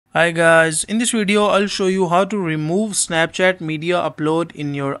Hi guys, in this video I'll show you how to remove Snapchat media upload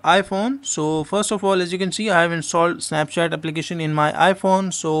in your iPhone. So first of all, as you can see, I have installed Snapchat application in my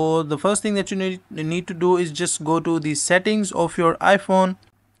iPhone. So the first thing that you need to do is just go to the settings of your iPhone,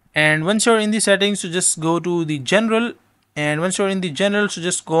 and once you're in the settings, so just go to the general, and once you're in the general, so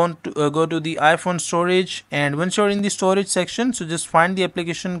just go to the iPhone storage, and once you're in the storage section, so just find the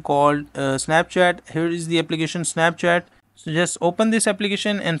application called Snapchat. Here is the application Snapchat. So just open this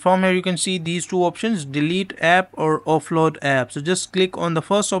application, and from here you can see these two options: delete app or offload app. So just click on the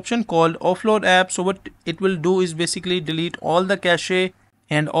first option called offload app. So what it will do is basically delete all the cache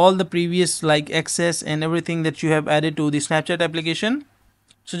and all the previous like access and everything that you have added to the Snapchat application.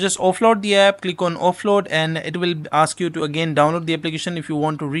 So just offload the app, click on offload, and it will ask you to again download the application if you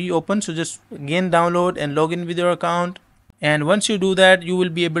want to reopen. So just again download and log in with your account. And once you do that, you will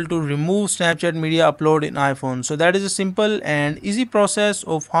be able to remove Snapchat media upload in iPhone. So that is a simple and easy process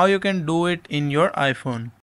of how you can do it in your iPhone.